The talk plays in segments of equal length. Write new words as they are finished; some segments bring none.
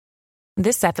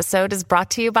This episode is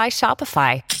brought to you by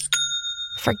Shopify.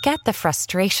 Forget the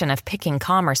frustration of picking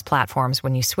commerce platforms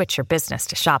when you switch your business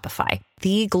to Shopify,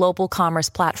 the global commerce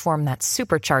platform that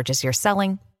supercharges your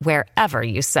selling wherever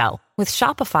you sell. With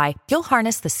Shopify, you'll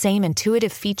harness the same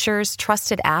intuitive features,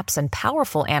 trusted apps, and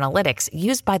powerful analytics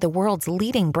used by the world's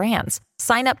leading brands.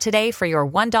 Sign up today for your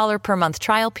 $1 per month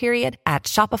trial period at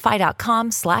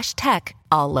shopify.com/tech,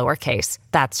 all lowercase.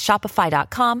 That's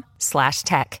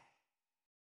shopify.com/tech.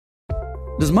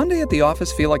 Does Monday at the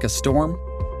office feel like a storm?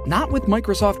 Not with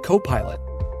Microsoft Copilot.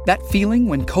 That feeling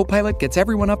when Copilot gets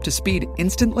everyone up to speed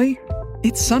instantly?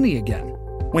 It's sunny again.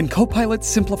 When Copilot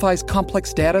simplifies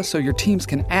complex data so your teams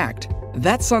can act,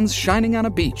 that sun's shining on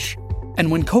a beach. And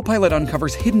when Copilot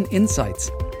uncovers hidden insights,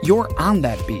 you're on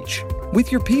that beach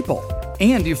with your people,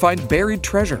 and you find buried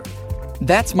treasure.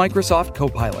 That's Microsoft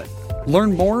Copilot.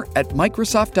 Learn more at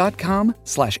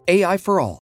Microsoft.com/AI for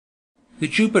all. The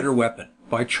Jupiter Weapon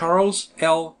by Charles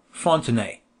L.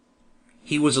 Fontenay.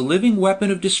 He was a living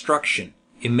weapon of destruction,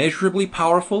 immeasurably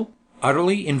powerful,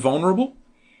 utterly invulnerable.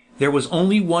 There was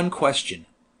only one question.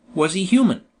 Was he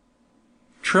human?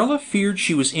 Trella feared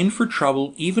she was in for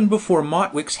trouble even before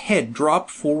Motwick's head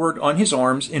dropped forward on his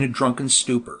arms in a drunken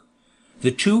stupor.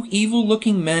 The two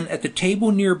evil-looking men at the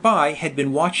table nearby had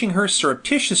been watching her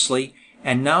surreptitiously,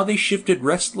 and now they shifted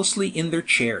restlessly in their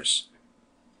chairs.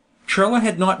 Trella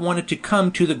had not wanted to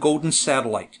come to the Golden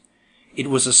Satellite. It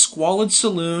was a squalid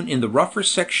saloon in the rougher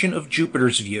section of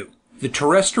Jupiter's View, the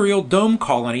terrestrial dome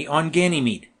colony on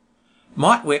Ganymede.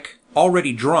 Motwick,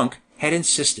 already drunk, had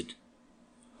insisted.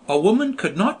 A woman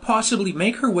could not possibly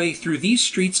make her way through these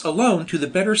streets alone to the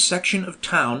better section of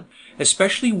town,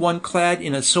 especially one clad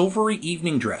in a silvery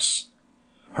evening dress.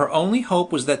 Her only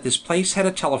hope was that this place had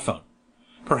a telephone.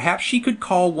 Perhaps she could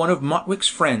call one of Motwick's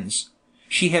friends.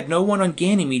 She had no one on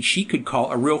Ganymede she could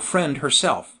call a real friend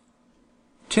herself.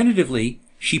 Tentatively,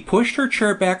 she pushed her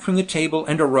chair back from the table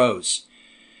and arose.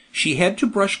 She had to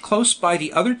brush close by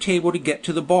the other table to get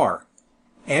to the bar.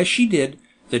 As she did,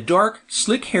 the dark,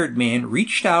 slick-haired man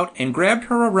reached out and grabbed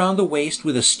her around the waist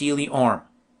with a steely arm.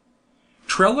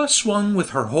 Trella swung with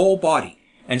her whole body,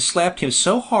 and slapped him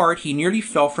so hard he nearly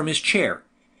fell from his chair.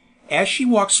 As she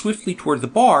walked swiftly toward the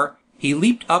bar, he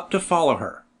leaped up to follow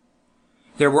her.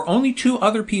 There were only two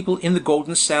other people in the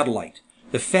Golden Satellite,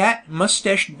 the fat,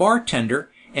 mustached bartender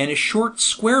and a short,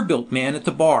 square-built man at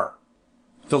the bar.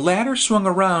 The latter swung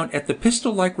around at the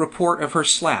pistol-like report of her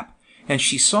slap, and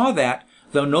she saw that,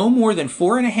 though no more than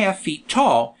 4.5 feet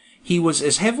tall, he was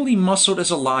as heavily muscled as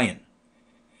a lion.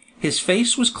 His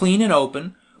face was clean and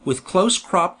open, with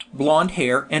close-cropped blonde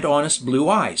hair and honest blue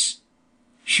eyes.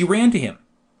 She ran to him.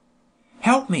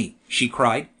 "Help me!" she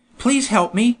cried. "Please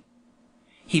help me!"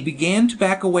 He began to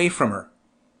back away from her.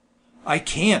 "I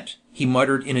can't," he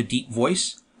muttered in a deep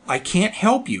voice. "I can't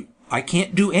help you. I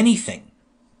can't do anything."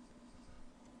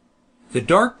 The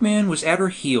dark man was at her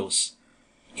heels.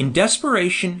 In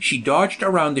desperation, she dodged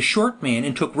around the short man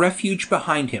and took refuge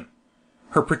behind him.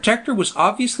 Her protector was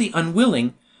obviously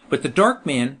unwilling, but the dark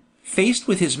man, faced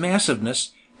with his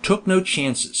massiveness, took no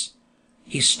chances.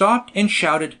 He stopped and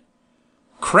shouted,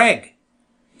 "Craig!"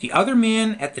 The other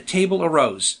man at the table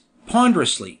arose,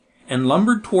 ponderously, and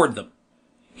lumbered toward them.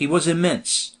 He was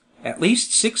immense, at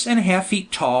least 6.5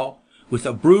 feet tall, with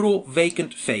a brutal,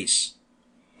 vacant face.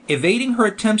 Evading her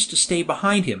attempts to stay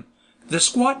behind him, the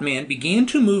squat man began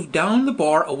to move down the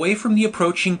bar away from the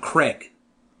approaching Craig.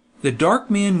 The dark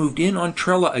man moved in on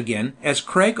Trella again as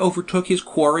Craig overtook his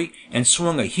quarry and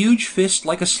swung a huge fist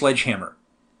like a sledgehammer.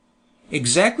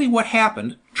 Exactly what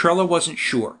happened, Trella wasn't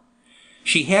sure.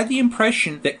 She had the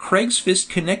impression that Craig's fist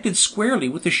connected squarely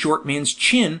with the short man's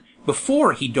chin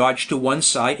before he dodged to one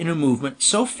side in a movement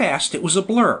so fast it was a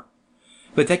blur.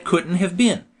 But that couldn't have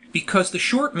been, because the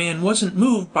short man wasn't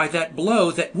moved by that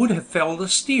blow that would have felled a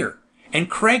steer, and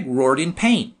Craig roared in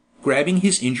pain, grabbing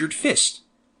his injured fist.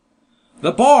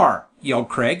 "The bar!" yelled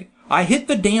Craig. "I hit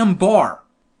the damn bar!"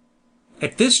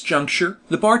 At this juncture,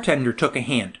 the bartender took a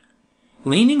hand.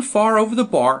 Leaning far over the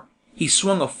bar, he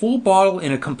swung a full bottle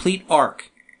in a complete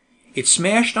arc. It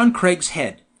smashed on Craig's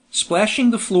head, splashing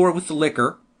the floor with the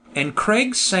liquor, and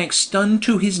Craig sank stunned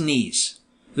to his knees.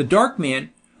 The dark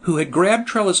man, who had grabbed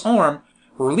Trella's arm,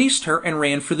 released her and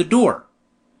ran for the door.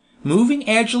 Moving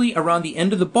agilely around the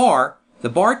end of the bar, the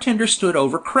bartender stood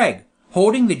over Craig,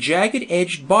 holding the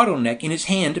jagged-edged bottleneck in his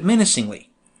hand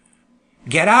menacingly.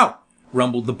 "Get out!"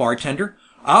 rumbled the bartender.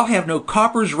 "I'll have no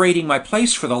coppers raiding my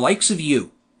place for the likes of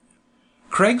you."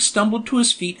 Craig stumbled to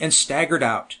his feet and staggered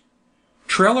out.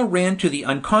 Trella ran to the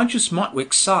unconscious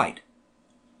Motwick's side.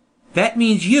 "That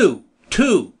means you,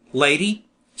 too, lady,"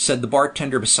 said the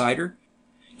bartender beside her.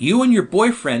 "You and your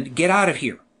boyfriend get out of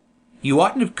here. You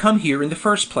oughtn't have come here in the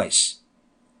first place."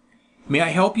 "May I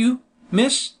help you,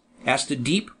 miss?" asked a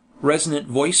deep, resonant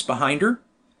voice behind her.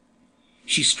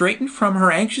 She straightened from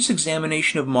her anxious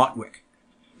examination of Motwick.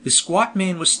 The squat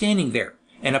man was standing there,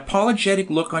 an apologetic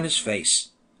look on his face.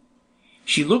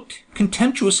 She looked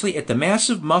contemptuously at the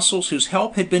massive muscles whose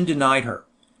help had been denied her.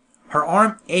 Her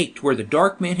arm ached where the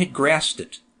dark man had grasped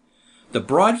it. The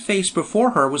broad face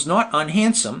before her was not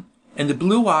unhandsome, and the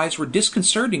blue eyes were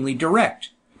disconcertingly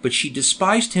direct, but she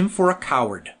despised him for a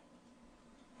coward.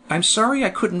 "I'm sorry I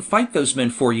couldn't fight those men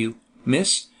for you,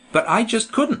 miss, but I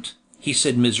just couldn't," he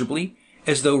said miserably,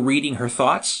 as though reading her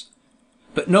thoughts.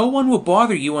 "But no one will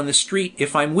bother you on the street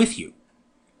if I'm with you."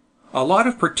 "A lot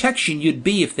of protection you'd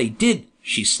be if they did,"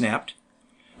 she snapped.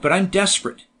 "But I'm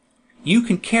desperate. You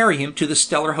can carry him to the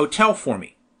Stellar Hotel for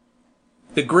me."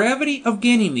 The gravity of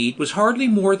Ganymede was hardly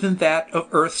more than that of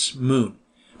Earth's moon,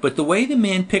 but the way the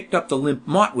man picked up the limp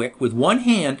Motwick with one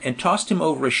hand and tossed him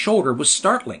over his shoulder was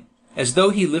startling, as though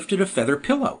he lifted a feather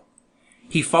pillow.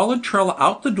 He followed Trella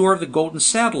out the door of the Golden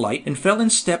Satellite and fell in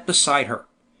step beside her.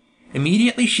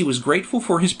 Immediately she was grateful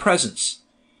for his presence.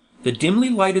 The dimly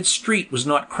lighted street was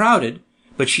not crowded,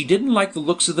 but she didn't like the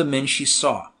looks of the men she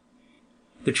saw.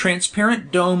 The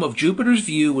transparent dome of Jupiter's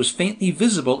view was faintly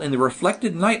visible in the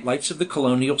reflected night lights of the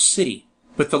colonial city,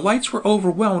 but the lights were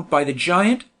overwhelmed by the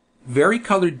giant,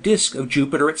 vari-colored disk of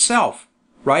Jupiter itself,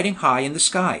 riding high in the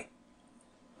sky.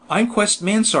 "I'm Quest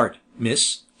Mansard,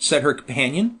 miss," said her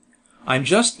companion. "I'm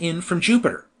just in from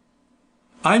Jupiter."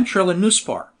 "I'm Trella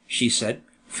Nuspar," she said,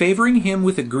 favoring him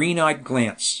with a green-eyed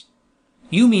glance.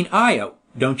 "You mean Io,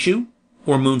 don't you?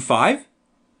 Or Moon 5?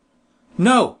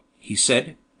 "No," he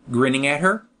said, grinning at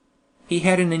her. He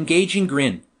had an engaging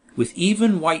grin, with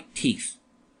even white teeth.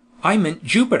 "I meant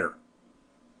Jupiter."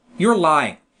 "You're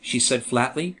lying," she said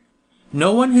flatly.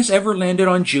 "No one has ever landed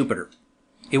on Jupiter.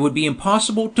 It would be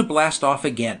impossible to blast off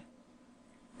again."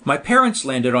 "My parents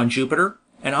landed on Jupiter,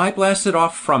 and I blasted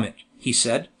off from it," he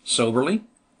said, soberly.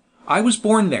 "I was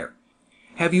born there.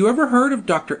 Have you ever heard of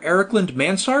Dr. Eriklund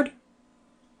Mansard?"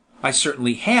 "I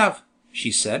certainly have,"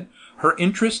 she said, her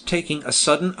interest taking a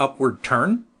sudden upward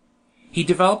turn. "He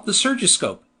developed the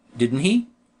surgiscope, didn't he?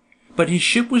 But his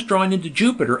ship was drawn into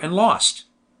Jupiter and lost."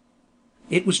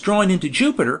 "It was drawn into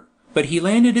Jupiter, but he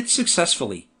landed it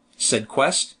successfully," said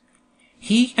Quest.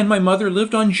 "He and my mother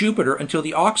lived on Jupiter until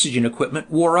the oxygen equipment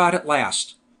wore out at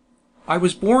last. I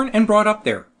was born and brought up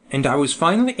there, and I was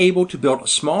finally able to build a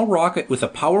small rocket with a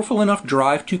powerful enough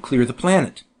drive to clear the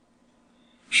planet."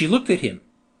 She looked at him.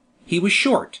 He was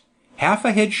short, half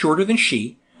a head shorter than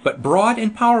she, but broad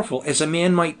and powerful as a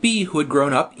man might be who had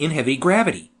grown up in heavy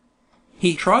gravity.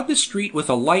 He trod the street with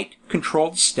a light,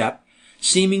 controlled step,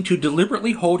 seeming to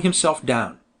deliberately hold himself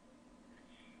down.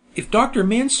 "If Dr.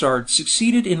 Mansard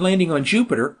succeeded in landing on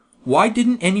Jupiter, why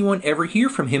didn't anyone ever hear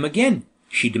from him again?"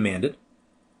 she demanded.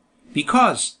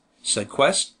 "Because," said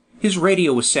Quest, "his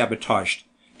radio was sabotaged,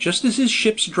 just as his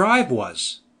ship's drive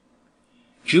was."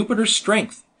 "Jupiter's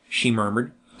strength," she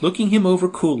murmured, looking him over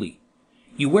coolly.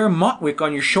 "You wear Motwick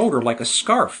on your shoulder like a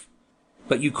scarf.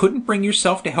 But you couldn't bring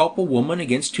yourself to help a woman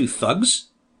against two thugs?"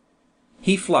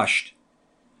 He flushed.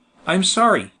 "I'm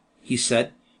sorry," he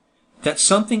said. "That's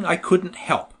something I couldn't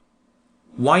help."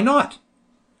 "Why not?"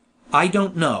 "I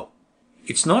don't know.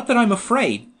 It's not that I'm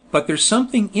afraid, but there's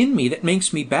something in me that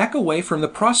makes me back away from the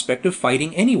prospect of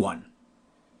fighting anyone."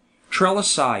 Trella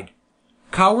sighed.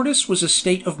 Cowardice was a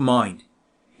state of mind.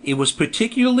 It was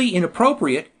particularly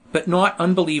inappropriate, but not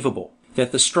unbelievable,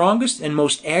 that the strongest and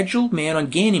most agile man on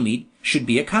Ganymede should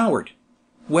be a coward.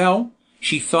 Well,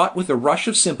 she thought with a rush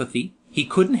of sympathy, he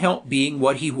couldn't help being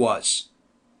what he was.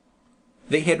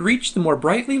 They had reached the more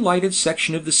brightly lighted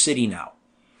section of the city now.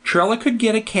 Trella could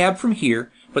get a cab from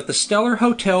here, but the Stellar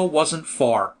Hotel wasn't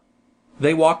far.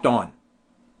 They walked on.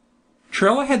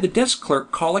 Trella had the desk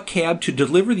clerk call a cab to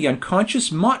deliver the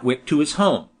unconscious Motwick to his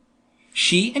home.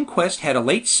 She and Quest had a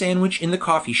late sandwich in the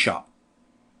coffee shop.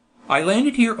 "I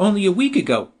landed here only a week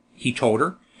ago," he told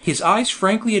her, his eyes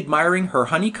frankly admiring her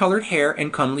honey-colored hair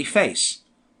and comely face.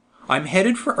 "I'm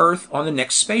headed for Earth on the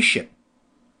next spaceship."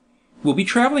 "We'll be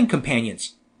traveling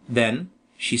companions, then,"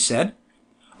 she said.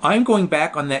 "I'm going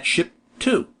back on that ship,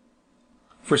 too."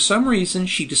 For some reason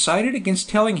she decided against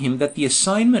telling him that the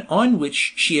assignment on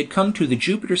which she had come to the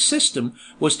Jupiter system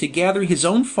was to gather his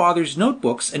own father's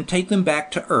notebooks and take them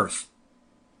back to Earth.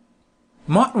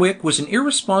 Motwick was an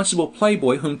irresponsible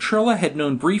playboy whom Trella had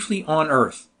known briefly on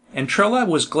Earth, and Trella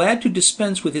was glad to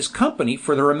dispense with his company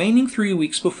for the remaining 3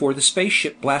 weeks before the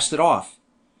spaceship blasted off.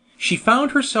 She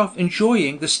found herself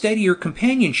enjoying the steadier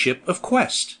companionship of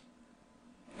Quest.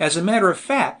 As a matter of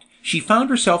fact, she found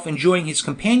herself enjoying his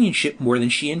companionship more than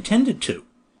she intended to.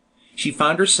 she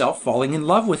found herself falling in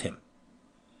love with him.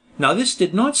 Now this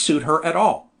did not suit her at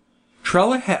all.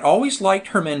 Trella had always liked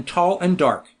her men tall and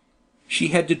dark. She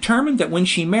had determined that when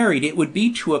she married it would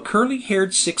be to a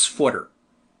curly-haired 6-footer.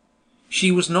 She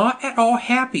was not at all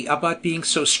happy about being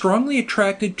so strongly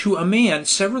attracted to a man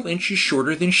several inches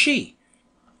shorter than she.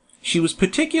 She was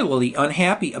particularly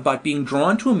unhappy about being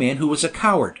drawn to a man who was a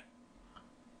coward.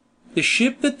 The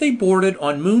ship that they boarded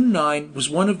on Moon 9 was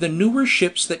one of the newer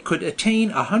ships that could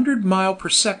attain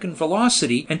 100-mile-per-second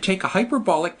velocity and take a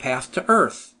hyperbolic path to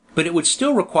Earth, but it would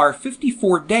still require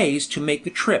 54 days to make the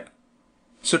trip.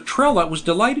 So Trella was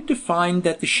delighted to find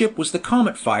that the ship was the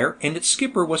Cometfire, and its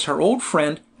skipper was her old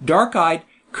friend, dark-eyed,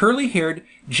 curly-haired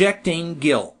Jackdain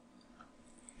Gill.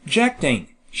 "Jackdain,"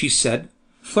 she said,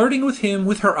 flirting with him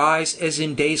with her eyes as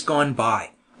in days gone by,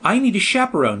 "I need a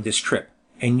chaperone this trip,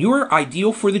 and you're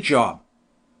ideal for the job.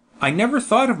 I never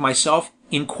thought of myself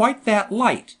in quite that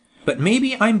light, but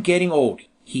maybe I'm getting old,"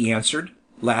 he answered,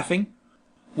 laughing.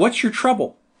 "What's your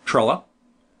trouble, Trella?"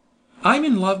 "I'm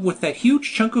in love with that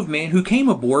huge chunk of man who came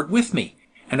aboard with me,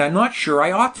 and I'm not sure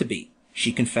I ought to be,"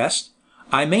 she confessed.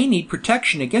 "I may need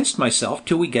protection against myself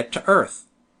till we get to Earth."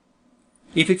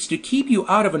 "If it's to keep you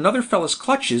out of another fellow's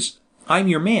clutches, I'm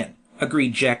your man,"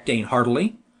 agreed Jackdain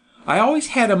heartily. "I always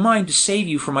had a mind to save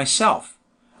you for myself.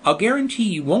 I'll guarantee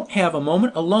you won't have a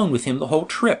moment alone with him the whole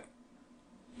trip."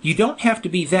 "You don't have to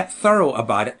be that thorough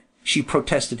about it," she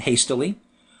protested hastily.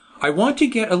 "I want to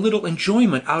get a little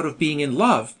enjoyment out of being in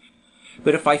love,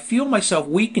 but if I feel myself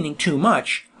weakening too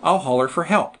much, I'll holler for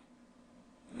help."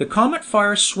 The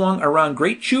Cometfire swung around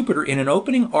great Jupiter in an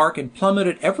opening arc and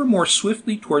plummeted ever more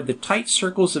swiftly toward the tight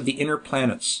circles of the inner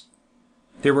planets.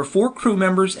 There were 4 crew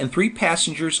members and 3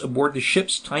 passengers aboard the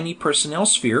ship's tiny personnel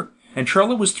sphere, and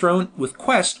Trella was thrown with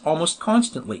Quest almost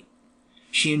constantly.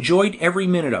 She enjoyed every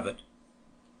minute of it.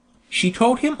 She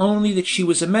told him only that she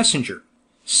was a messenger,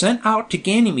 sent out to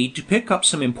Ganymede to pick up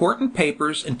some important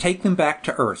papers and take them back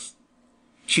to Earth.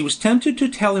 She was tempted to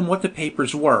tell him what the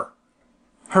papers were.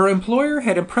 Her employer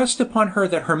had impressed upon her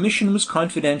that her mission was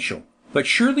confidential, but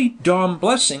surely Dom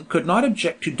Blessing could not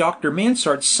object to Dr.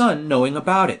 Mansard's son knowing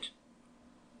about it.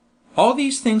 All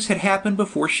these things had happened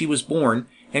before she was born,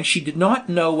 and she did not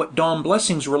know what Dom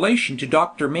Blessing's relation to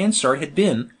Dr. Mansard had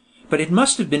been, but it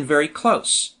must have been very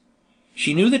close.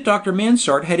 She knew that Dr.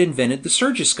 Mansard had invented the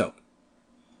surgiscope.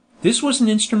 This was an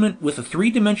instrument with a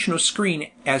 3-dimensional screen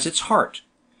as its heart.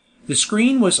 The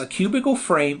screen was a cubical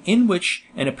frame in which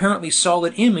an apparently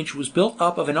solid image was built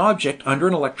up of an object under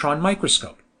an electron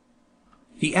microscope.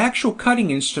 The actual cutting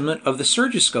instrument of the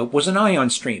surgiscope was an ion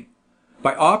stream.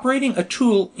 By operating a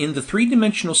tool in the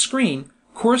 3-dimensional screen,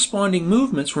 corresponding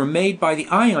movements were made by the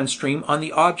ion stream on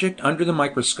the object under the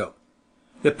microscope.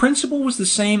 The principle was the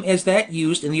same as that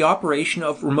used in the operation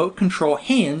of remote control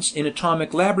hands in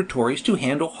atomic laboratories to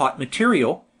handle hot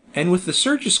material, and with the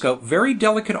surgiscope very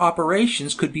delicate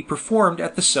operations could be performed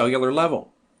at the cellular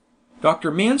level.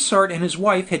 Dr. Mansard and his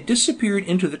wife had disappeared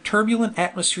into the turbulent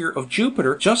atmosphere of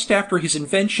Jupiter just after his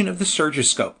invention of the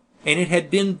surgiscope, and it had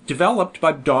been developed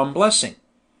by Dom Blessing.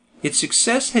 Its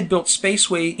success had built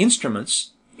Spaceway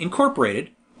Instruments,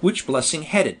 Incorporated, which Blessing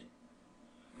headed.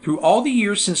 Through all the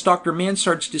years since Dr.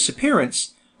 Mansard's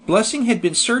disappearance, Blessing had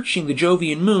been searching the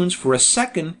Jovian moons for a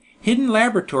second, hidden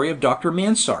laboratory of Dr.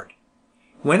 Mansard.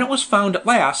 When it was found at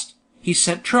last, he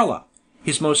sent Trella,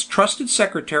 his most trusted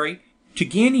secretary, to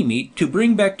Ganymede to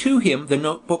bring back to him the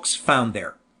notebooks found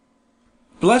there.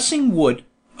 Blessing would,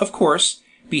 of course,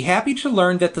 be happy to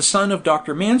learn that the son of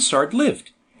Dr. Mansard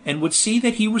lived, and would see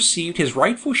that he received his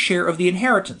rightful share of the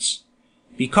inheritance.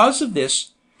 Because of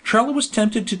this, Trella was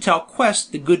tempted to tell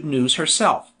Quest the good news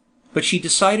herself, but she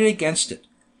decided against it.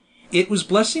 It was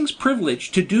Blessing's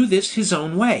privilege to do this his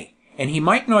own way, and he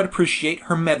might not appreciate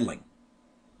her meddling.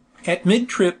 At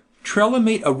mid-trip, Trella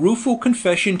made a rueful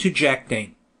confession to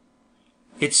Jackdain.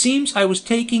 "It seems I was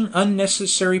taking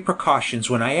unnecessary precautions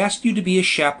when I asked you to be a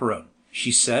chaperone,"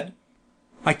 she said.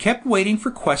 "I kept waiting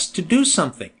for Quest to do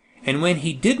something, and when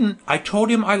he didn't I told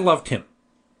him I loved him."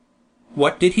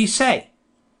 "What did he say?"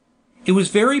 "It was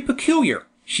very peculiar,"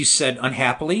 she said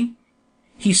unhappily.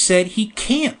 "He said he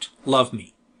can't love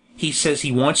me. He says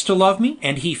he wants to love me,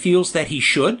 and he feels that he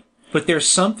should, but there's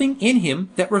something in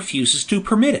him that refuses to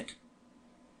permit it."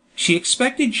 She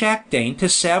expected Jackdain to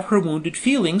salve her wounded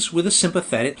feelings with a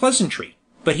sympathetic pleasantry,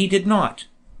 but he did not.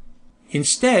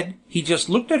 Instead, he just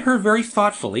looked at her very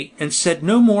thoughtfully and said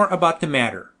no more about the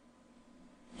matter.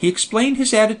 He explained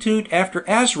his attitude after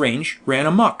Asrange ran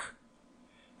amok.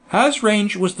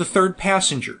 Asrange was the 3rd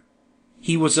passenger.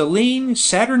 He was a lean,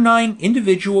 saturnine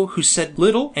individual who said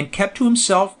little and kept to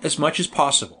himself as much as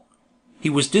possible. He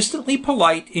was distantly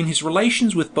polite in his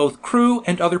relations with both crew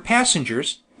and other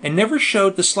passengers, and never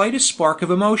showed the slightest spark of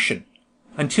emotion,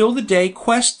 until the day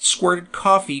Quest squirted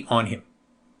coffee on him.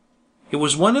 It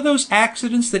was one of those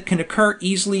accidents that can occur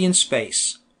easily in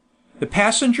space. The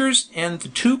passengers and the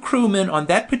 2 crewmen on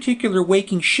that particular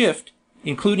waking shift,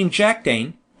 including Jack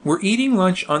Dane, were eating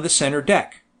lunch on the center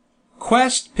deck.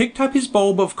 Quest picked up his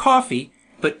bowl of coffee,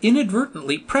 but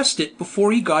inadvertently pressed it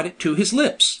before he got it to his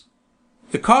lips.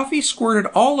 The coffee squirted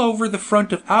all over the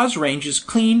front of Osrange's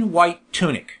clean white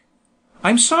tunic.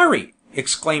 "I'm sorry,"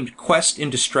 exclaimed Quest in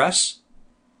distress.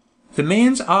 The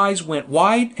man's eyes went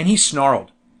wide and he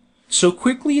snarled. So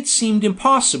quickly it seemed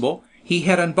impossible. He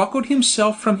had unbuckled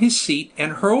himself from his seat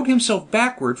and hurled himself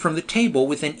backward from the table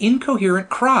with an incoherent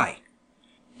cry.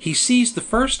 He seized the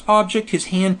first object his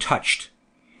hand touched.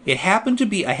 It happened to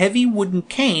be a heavy wooden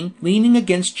cane leaning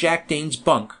against Jack Dane's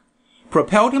bunk,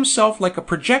 propelled himself like a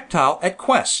projectile at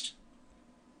Quest.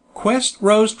 Quest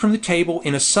rose from the table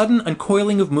in a sudden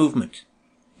uncoiling of movement.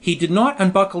 He did not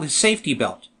unbuckle his safety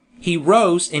belt. He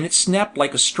rose and it snapped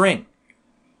like a string.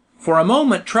 For a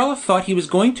moment Trella thought he was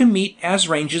going to meet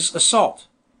Asrange's assault.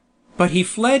 But he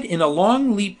fled in a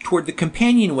long leap toward the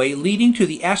companionway leading to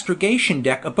the astrogation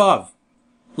deck above.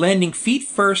 Landing feet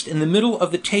first in the middle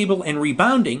of the table and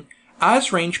rebounding,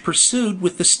 Asrange pursued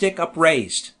with the stick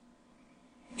upraised.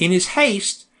 In his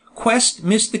haste, Quest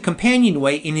missed the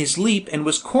companionway in his leap and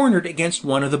was cornered against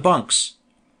one of the bunks.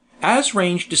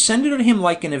 Asrange descended on him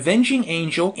like an avenging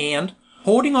angel and,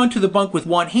 holding onto the bunk with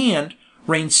one hand,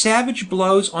 rained savage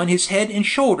blows on his head and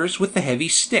shoulders with the heavy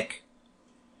stick.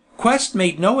 Quest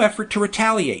made no effort to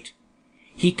retaliate.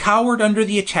 He cowered under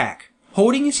the attack,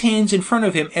 holding his hands in front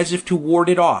of him as if to ward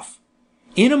it off.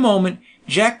 In a moment,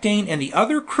 Jack Dane and the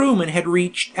other crewmen had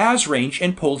reached Asrange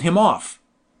and pulled him off.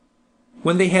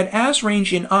 When they had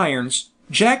Asrange in irons,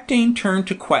 Jack Dane turned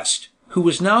to Quest, who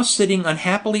was now sitting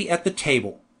unhappily at the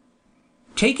table.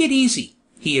 "Take it easy,"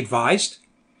 he advised.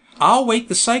 "I'll wake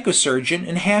the psychosurgeon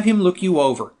and have him look you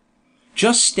over.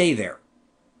 Just stay there."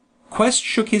 Quest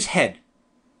shook his head.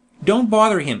 "Don't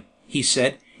bother him," he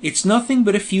said. "It's nothing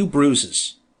but a few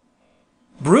bruises."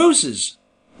 "Bruises?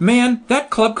 Man,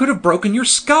 that club could have broken your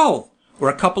skull, or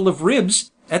a couple of ribs,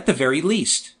 at the very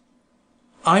least."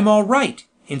 "I'm all right,"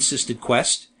 insisted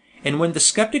Quest, and when the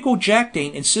skeptical Jack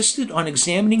Dane insisted on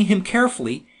examining him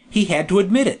carefully, he had to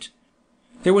admit it.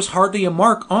 There was hardly a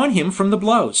mark on him from the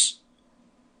blows.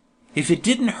 "If it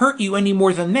didn't hurt you any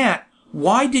more than that,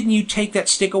 why didn't you take that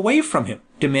stick away from him?"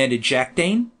 demanded Jack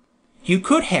Dane. "You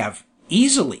could have,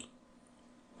 easily."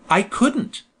 "I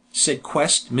couldn't," said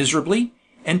Quest miserably,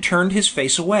 and turned his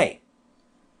face away.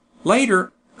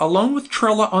 Later, alone with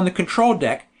Trella on the control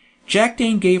deck, Jack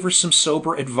Dane gave her some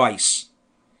sober advice.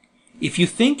 "If you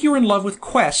think you're in love with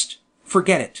Quest,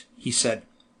 forget it," he said.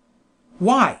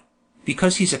 "Why?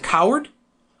 Because he's a coward?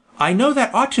 I know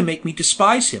that ought to make me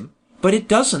despise him, but it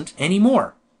doesn't any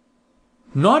more."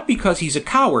 "Not because he's a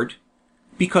coward,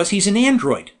 because he's an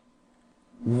android."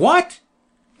 "What?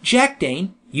 Jack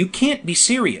Dane, you can't be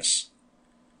serious."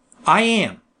 "I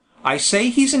am. I say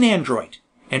he's an android,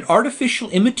 an artificial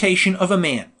imitation of a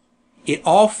man. It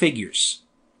all figures."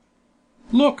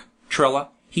 "Look, Trella,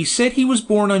 he said he was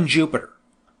born on Jupiter.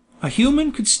 A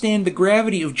human could stand the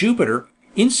gravity of Jupiter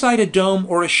inside a dome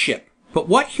or a ship, but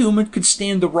what human could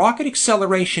stand the rocket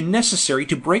acceleration necessary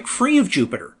to break free of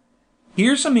Jupiter?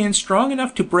 Here's a man strong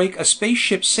enough to break a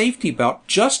spaceship's safety belt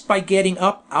just by getting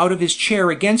up out of his chair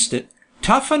against it,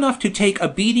 tough enough to take a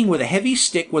beating with a heavy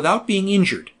stick without being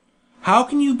injured. How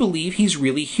can you believe he's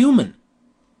really human?"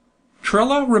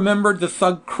 Trella remembered the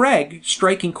thug Craig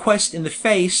striking Quest in the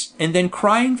face and then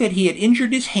crying that he had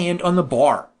injured his hand on the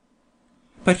bar.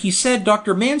 "But he said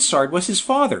Dr. Mansard was his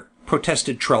father,"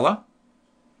 protested Trella.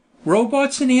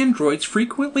 "Robots and androids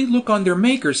frequently look on their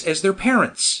makers as their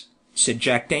parents," said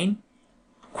Jack Dane.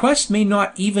 "Quest may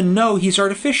not even know he's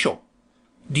artificial.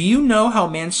 Do you know how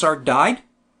Mansard died?"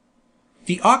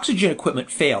 "The oxygen equipment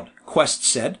failed," Quest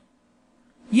said.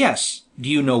 "Yes. Do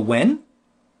you know when?"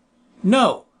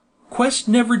 "No. Quest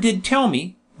never did tell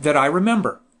me, that I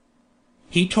remember."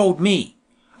 "He told me.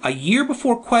 A year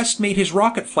before Quest made his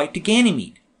rocket flight to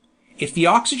Ganymede. If the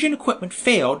oxygen equipment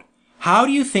failed, how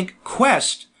do you think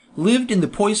Quest lived in the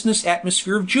poisonous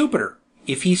atmosphere of Jupiter,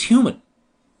 if he's human?"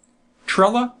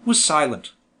 Trella was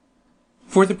silent.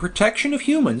 "For the protection of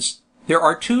humans, there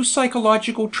are 2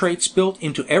 psychological traits built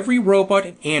into every robot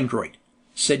and android,"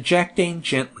 said Jack Dane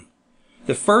gently.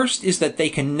 "The first is that they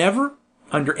can never,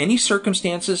 under any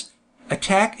circumstances,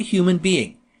 attack a human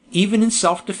being, even in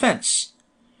self-defense.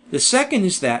 The second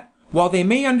is that, while they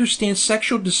may understand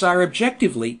sexual desire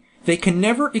objectively, they can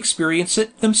never experience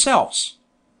it themselves."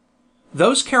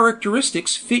 Those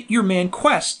characteristics fit your man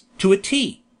Quest to a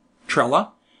T,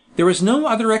 Trella. There is no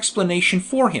other explanation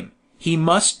for him. He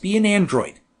must be an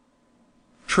android."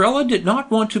 Trella did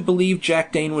not want to believe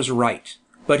Jack Dane was right,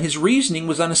 but his reasoning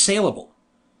was unassailable.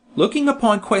 Looking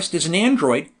upon Quest as an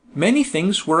android, many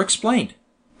things were explained.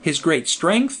 His great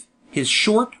strength, his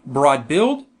short, broad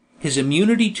build, his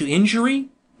immunity to injury,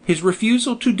 his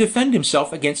refusal to defend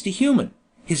himself against a human,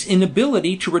 his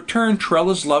inability to return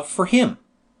Trella's love for him.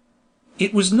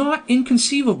 It was not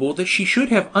inconceivable that she should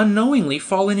have unknowingly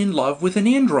fallen in love with an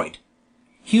android.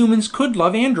 Humans could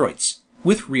love androids,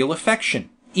 with real affection,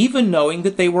 even knowing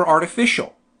that they were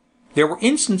artificial. There were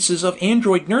instances of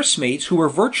android nursemaids who were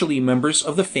virtually members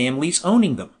of the families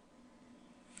owning them.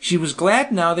 She was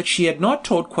glad now that she had not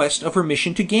told Quest of her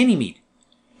mission to Ganymede.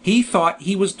 He thought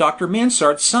he was Dr.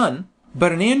 Mansard's son,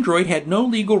 but an android had no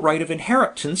legal right of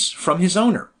inheritance from his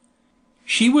owner.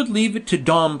 She would leave it to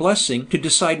Dom Blessing to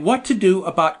decide what to do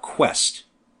about Quest.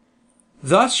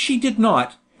 Thus she did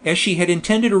not, as she had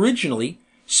intended originally,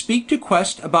 speak to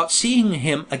Quest about seeing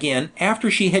him again after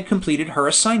she had completed her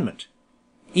assignment.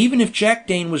 Even if Jack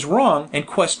Dane was wrong and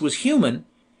Quest was human,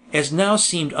 as now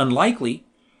seemed unlikely,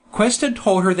 Quest had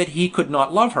told her that he could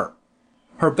not love her.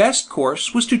 Her best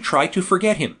course was to try to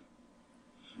forget him.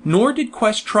 Nor did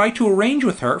Quest try to arrange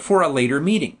with her for a later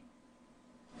meeting.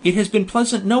 "It has been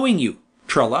pleasant knowing you,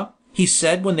 Trella," he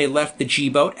said when they left the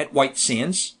G-boat at White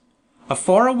Sands. A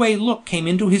faraway look came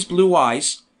into his blue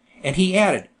eyes, and he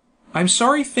added, "I'm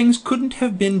sorry things couldn't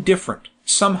have been different,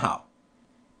 somehow."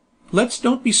 "Let's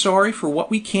don't be sorry for what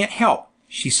we can't help,"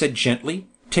 she said gently,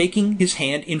 taking his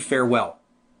hand in farewell.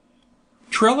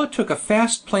 Trella took a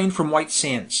fast plane from White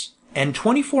Sands, and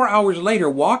 24 hours later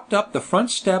walked up the front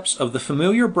steps of the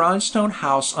familiar brownstone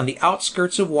house on the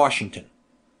outskirts of Washington.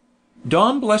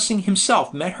 Dom Blessing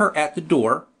himself met her at the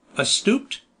door, a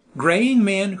stooped, graying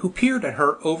man who peered at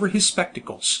her over his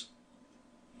spectacles.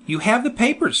 "You have the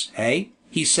papers, eh?"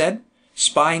 he said,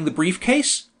 spying the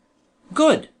briefcase.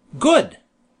 "Good, good!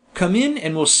 Come in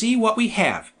and we'll see what we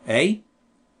have, eh?"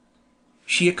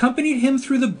 She accompanied him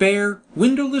through the bare,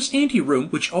 windowless anteroom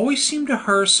which always seemed to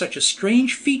her such a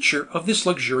strange feature of this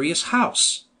luxurious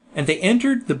house, and they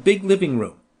entered the big living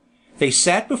room. They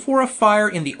sat before a fire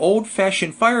in the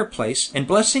old-fashioned fireplace, and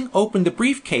Blessing opened the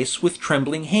briefcase with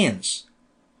trembling hands.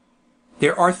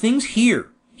 "There are things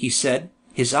here," he said,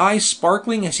 his eyes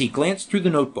sparkling as he glanced through the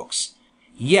notebooks.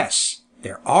 "Yes,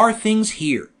 there are things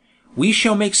here. We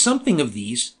shall make something of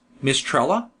these, Miss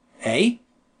Trella, eh?"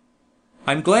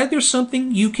 "I'm glad there's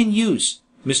something you can use,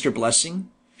 Mr.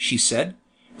 Blessing," she said.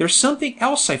 "There's something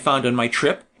else I found on my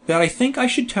trip that I think I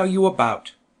should tell you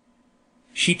about."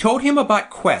 She told him about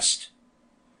Quest.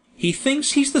 "He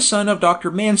thinks he's the son of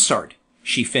Dr. Mansard,"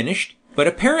 she finished, "but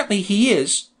apparently he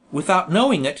is, without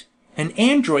knowing it, an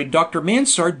android Dr.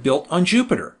 Mansard built on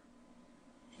Jupiter."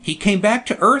 "He came back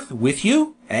to Earth with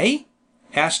you, eh?"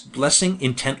 asked Blessing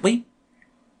intently.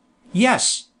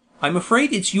 "Yes. I'm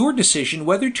afraid it's your decision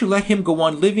whether to let him go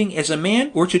on living as a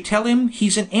man or to tell him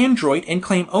he's an android and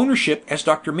claim ownership as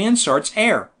Dr. Mansard's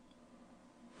heir."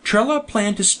 Trella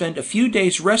planned to spend a few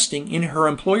days resting in her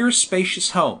employer's spacious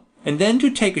home, and then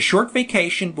to take a short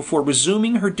vacation before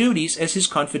resuming her duties as his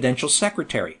confidential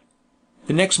secretary.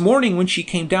 The next morning when she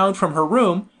came down from her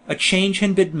room, a change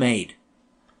had been made.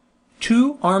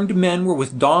 2 armed men were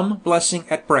with Dom Blessing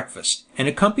at breakfast, and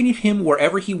accompanied him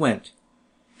wherever he went.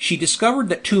 She discovered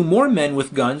that 2 more men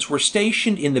with guns were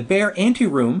stationed in the bare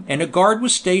anteroom, and a guard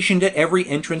was stationed at every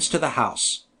entrance to the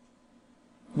house.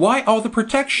 "Why all the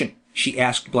protection?" she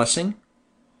asked Blessing.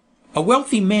 "A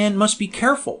wealthy man must be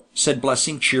careful," said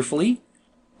Blessing cheerfully.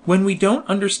 "When we don't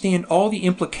understand all the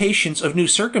implications of new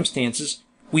circumstances,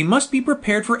 we must be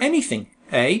prepared for anything,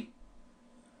 eh?"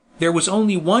 There was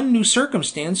only one new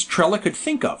circumstance Trella could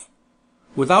think of.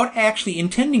 Without actually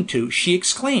intending to, she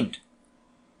exclaimed,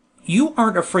 "You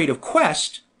aren't afraid of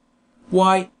Quest?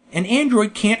 Why, an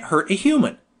android can't hurt a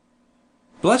human."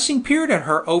 Blessing peered at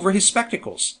her over his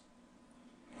spectacles.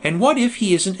 "And what if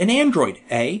he isn't an android,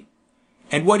 eh?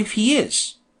 And what if he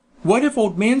is? What if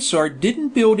old Mansard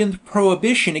didn't build in the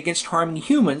prohibition against harming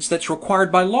humans that's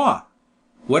required by law?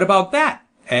 What about that,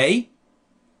 eh?"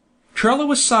 Trella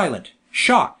was silent,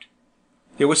 shocked.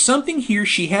 There was something here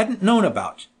she hadn't known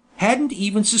about, hadn't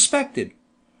even suspected.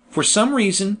 For some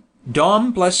reason,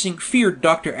 Dom Blessing feared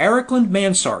Dr. Erickland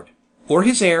Mansard, or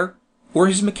his heir, or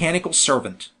his mechanical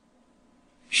servant.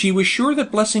 She was sure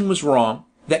that Blessing was wrong,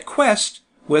 that Quest,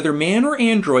 whether man or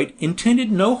android,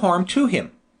 intended no harm to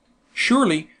him.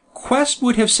 Surely, Quest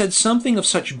would have said something of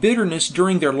such bitterness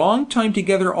during their long time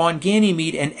together on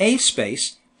Ganymede and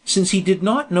A-Space, since he did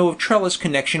not know of Trella's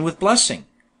connection with Blessing.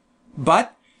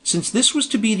 But, Since this was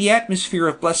to be the atmosphere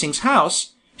of Blessing's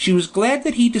house, she was glad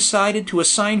that he decided to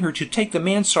assign her to take the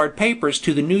Mansard papers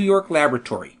to the New York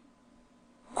laboratory.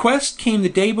 Quest came the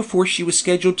day before she was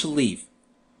scheduled to leave.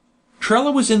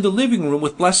 Trella was in the living room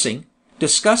with Blessing,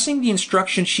 discussing the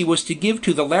instructions she was to give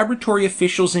to the laboratory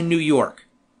officials in New York.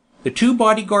 The 2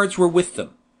 bodyguards were with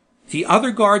them. The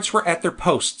other guards were at their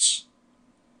posts.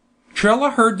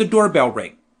 Trella heard the doorbell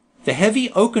ring. The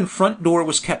heavy oaken front door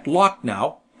was kept locked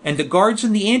now, and the guards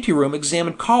in the anteroom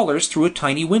examined callers through a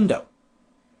tiny window.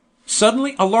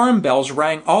 Suddenly alarm bells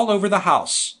rang all over the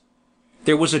house.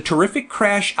 There was a terrific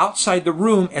crash outside the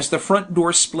room as the front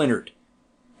door splintered.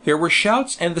 There were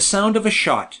shouts and the sound of a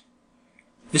shot.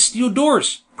 "The steel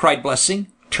doors!" cried Blessing,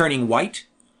 turning white.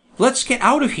 "Let's get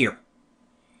out of here!"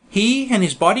 He and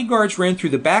his bodyguards ran through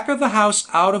the back of the house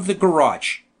out of the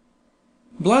garage.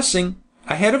 Blessing,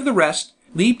 ahead of the rest,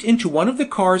 leaped into one of the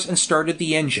cars and started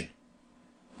the engine.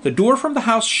 The door from the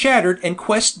house shattered and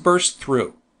Quest burst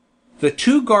through. The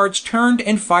 2 guards turned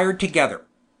and fired together.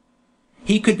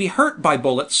 He could be hurt by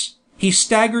bullets. He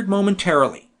staggered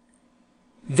momentarily.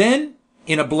 Then,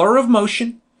 in a blur of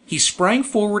motion, he sprang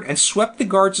forward and swept the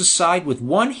guards aside with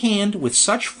one hand with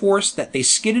such force that they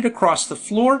skidded across the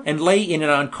floor and lay in an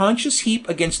unconscious heap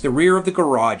against the rear of the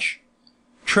garage.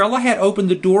 Trella had opened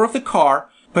the door of the car,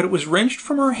 but it was wrenched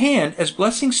from her hand as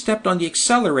Blessing stepped on the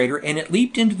accelerator and it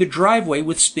leaped into the driveway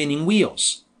with spinning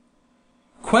wheels.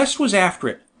 Quest was after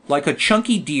it, like a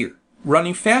chunky deer,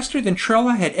 running faster than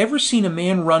Trella had ever seen a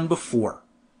man run before.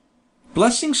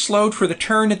 Blessing slowed for the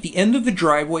turn at the end of the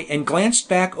driveway and glanced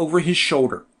back over his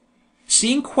shoulder.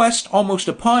 Seeing Quest almost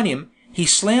upon him, he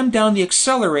slammed down the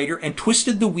accelerator and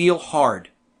twisted the wheel hard.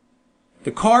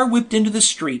 The car whipped into the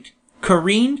street,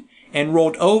 careened, and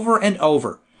rolled over and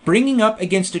over, bringing up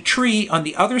against a tree on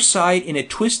the other side in a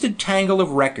twisted tangle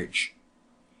of wreckage.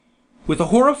 With a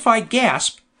horrified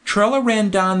gasp, Trella ran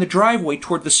down the driveway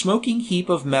toward the smoking heap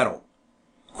of metal.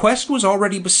 Quest was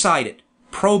already beside it,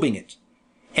 probing it.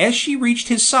 As she reached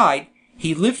his side,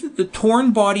 he lifted the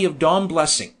torn body of Dom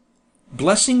Blessing.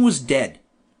 Blessing was dead.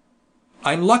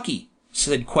 "I'm lucky,"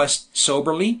 said Quest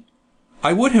soberly.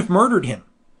 "I would have murdered him."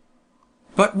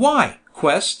 "But why,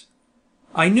 Quest?"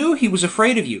 "I knew he was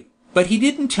afraid of you, but he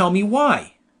didn't tell me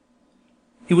why."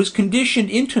 "It was conditioned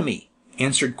into me,"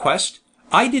 answered Quest.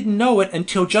 "I didn't know it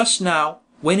until just now,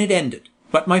 when it ended.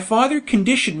 But my father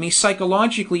conditioned me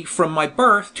psychologically from my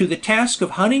birth to the task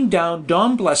of hunting down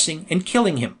Dom Blessing and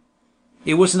killing him.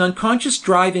 It was an unconscious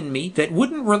drive in me that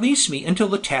wouldn't release me until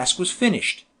the task was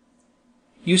finished.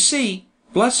 You see,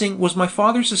 Blessing was my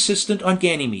father's assistant on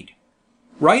Ganymede.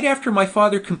 Right after my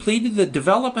father completed the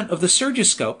development of the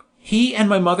surgiscope, he and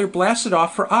my mother blasted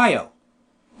off for Io.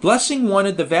 Blessing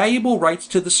wanted the valuable rights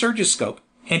to the surgiscope,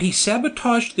 and he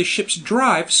sabotaged the ship's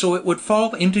drive so it would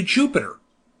fall into Jupiter.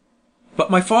 But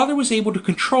my father was able to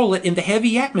control it in the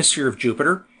heavy atmosphere of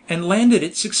Jupiter, and landed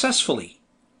it successfully.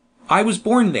 I was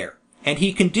born there, and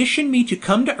he conditioned me to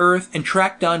come to Earth and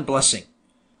track down Blessing.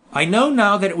 I know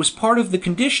now that it was part of the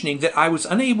conditioning that I was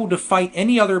unable to fight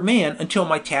any other man until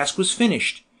my task was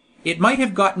finished. It might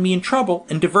have gotten me in trouble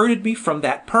and diverted me from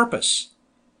that purpose."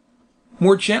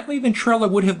 More gently than Trella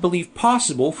would have believed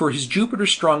possible for his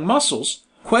Jupiter-strong muscles,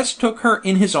 Quest took her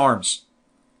in his arms.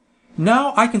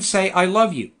 "Now I can say I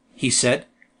love you," he said.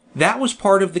 "That was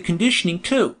part of the conditioning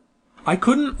too. I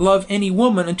couldn't love any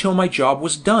woman until my job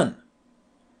was done."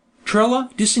 Trella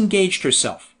disengaged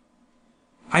herself.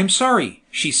 "I'm sorry,"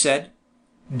 she said.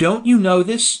 "Don't you know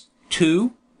this,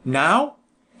 too, now?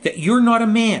 That you're not a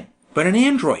man, but an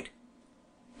android?"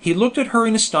 He looked at her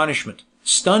in astonishment,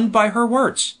 stunned by her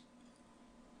words.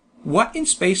 "What in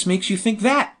space makes you think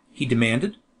that?" he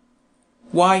demanded.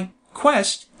 "Why,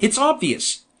 Quest, it's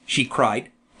obvious," she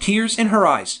cried, tears in her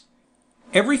eyes.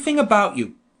 "Everything about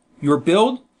you. Your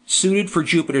build, suited for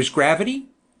Jupiter's gravity,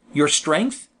 your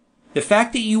strength, the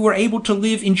fact that you were able to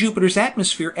live in Jupiter's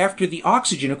atmosphere after the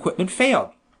oxygen equipment failed.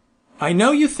 I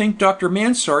know you think Dr.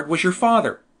 Mansard was your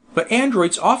father, but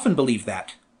androids often believe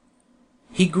that."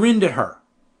 He grinned at her.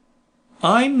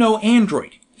 "I'm no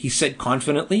android," he said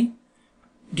confidently.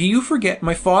 "Do you forget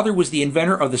my father was the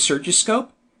inventor of the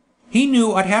surgiscope? He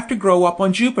knew I'd have to grow up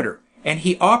on Jupiter, and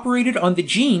he operated on the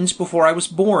genes before I was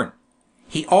born.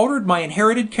 He altered my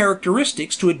inherited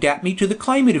characteristics to adapt me to the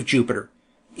climate of Jupiter,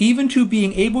 even to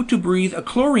being able to breathe a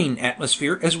chlorine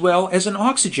atmosphere as well as an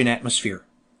oxygen atmosphere."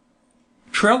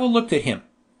 Trella looked at him.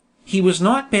 He was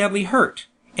not badly hurt,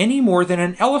 any more than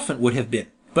an elephant would have been,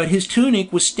 but his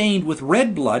tunic was stained with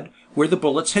red blood where the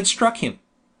bullets had struck him.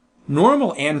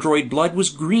 Normal android blood was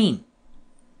green.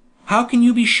 "How can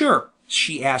you be sure?"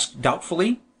 she asked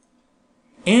doubtfully.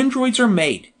 "Androids are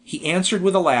made," he answered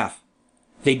with a laugh.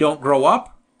 They don't grow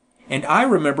up, and I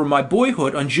remember my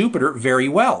boyhood on Jupiter very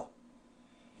well.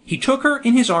 He took her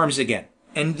in his arms again,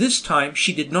 and this time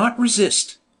she did not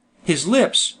resist. His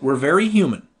lips were very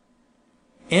human.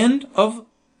 End of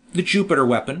The Jupiter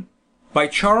Weapon by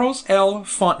Charles L.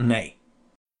 Fontenay.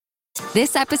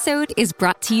 This episode is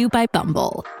brought to you by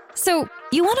Bumble. So,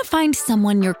 you want to find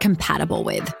someone you're compatible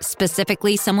with,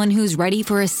 specifically someone who's ready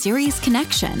for a serious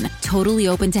connection, totally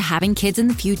open to having kids in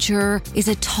the future, is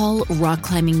a tall,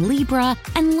 rock-climbing Libra,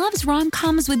 and loves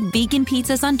rom-coms with vegan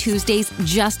pizzas on Tuesdays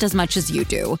just as much as you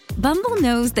do. Bumble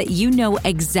knows that you know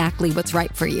exactly what's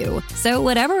right for you. So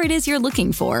whatever it is you're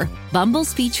looking for,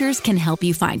 Bumble's features can help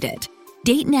you find it.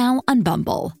 Date now on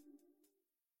Bumble.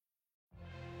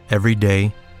 Every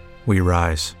day, we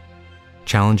rise,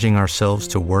 challenging ourselves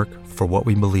to work for what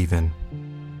we believe in.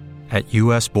 At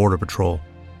U.S. Border Patrol,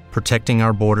 protecting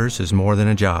our borders is more than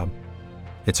a job.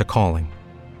 It's a calling.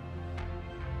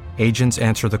 Agents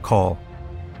answer the call,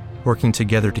 working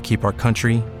together to keep our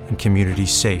country and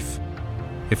communities safe.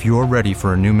 If you're ready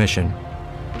for a new mission,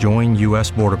 join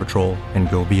U.S. Border Patrol and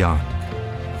go beyond.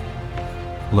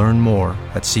 Learn more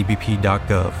at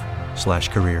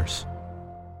cbp.gov/careers.